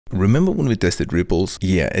Remember when we tested Ripples?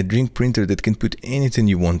 Yeah, a drink printer that can put anything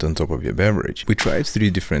you want on top of your beverage. We tried 3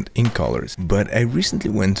 different ink colors, but I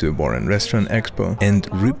recently went to a bar and restaurant expo and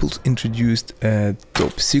Ripples introduced a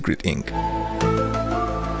top secret ink.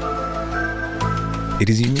 It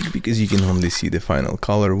is unique because you can only see the final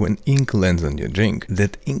color when ink lands on your drink.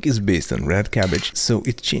 That ink is based on red cabbage, so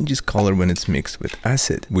it changes color when it's mixed with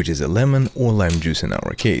acid, which is a lemon or lime juice in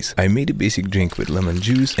our case. I made a basic drink with lemon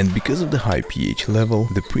juice, and because of the high pH level,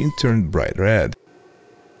 the print turned bright red.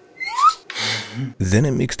 Then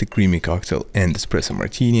I mixed a creamy cocktail and espresso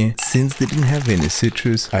martini. Since they didn't have any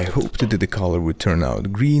citrus, I hoped that the color would turn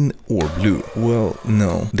out green or blue. Well,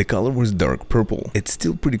 no, the color was dark purple. It's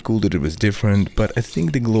still pretty cool that it was different, but I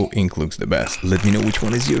think the glow ink looks the best. Let me know which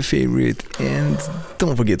one is your favorite, and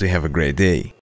don't forget to have a great day.